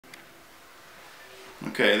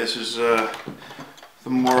Okay, this is the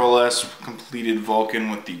more or less completed Vulcan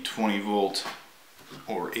with the 20 volt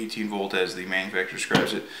or 18 volt as the manufacturer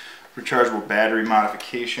describes it. Rechargeable battery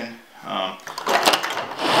modification. What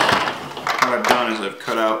I've done is I've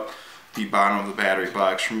cut out the bottom of the battery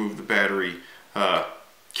box, removed the battery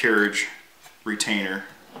carriage retainer,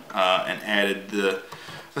 and added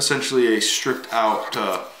essentially a stripped out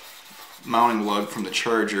mounting lug from the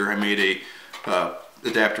charger. I made a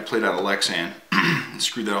adapter plate out of Lexan and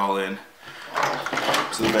screwed that all in.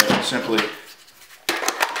 So the battery simply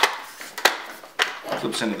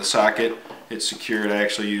flips into the socket. It's secured. I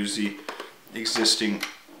actually use the existing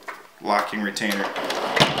locking retainer.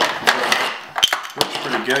 Works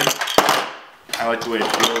pretty good. I like the way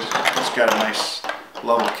it feels. It's got a nice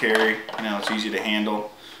level carry. You know, it's easy to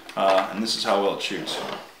handle, and this is how well it shoots.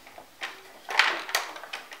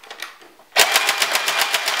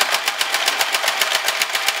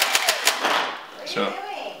 So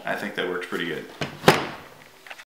I think that works pretty good.